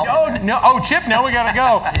 They're like, Chip, no, we got to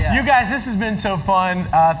go. Yeah. You guys, this has been so fun.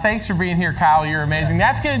 Thanks for being here, Kyle. You're amazing.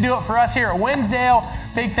 That's going to do it for us here at Winsdale.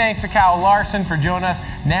 Big thanks to Kyle Larson for joining us.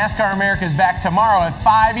 NASCAR America is back tomorrow at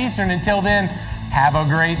 5 Eastern. Until then, have a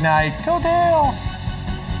great night. Go Dale.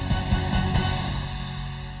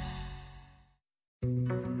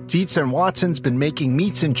 Dietz & Watson's been making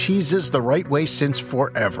meats and cheeses the right way since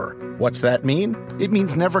forever. What's that mean? It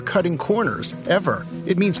means never cutting corners, ever.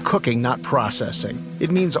 It means cooking, not processing.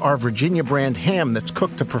 It means our Virginia brand ham that's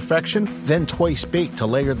cooked to perfection, then twice baked to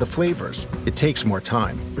layer the flavors. It takes more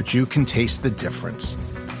time, but you can taste the difference.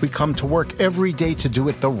 We come to work every day to do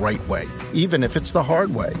it the right way, even if it's the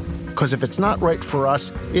hard way. Because if it's not right for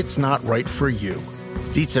us, it's not right for you.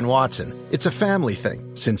 Dietz & Watson, it's a family thing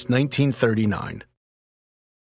since 1939.